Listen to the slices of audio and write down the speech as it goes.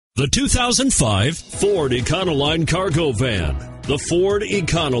The 2005 Ford Econoline cargo van. The Ford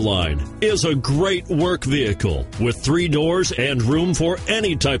Econoline is a great work vehicle with 3 doors and room for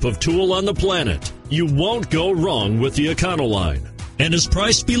any type of tool on the planet. You won't go wrong with the Econoline and is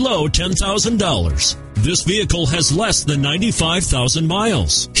priced below $10,000. This vehicle has less than 95,000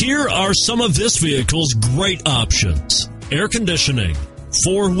 miles. Here are some of this vehicle's great options: air conditioning,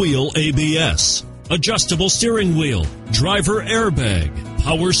 4-wheel ABS, adjustable steering wheel, driver airbag,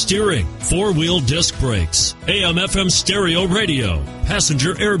 power steering, 4-wheel disc brakes, AM/FM stereo radio,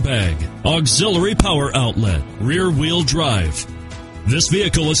 passenger airbag, auxiliary power outlet, rear-wheel drive. This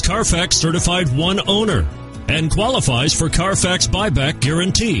vehicle is Carfax certified 1 owner and qualifies for Carfax buyback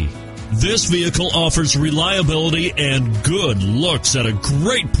guarantee. This vehicle offers reliability and good looks at a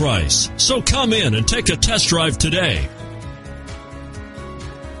great price. So come in and take a test drive today.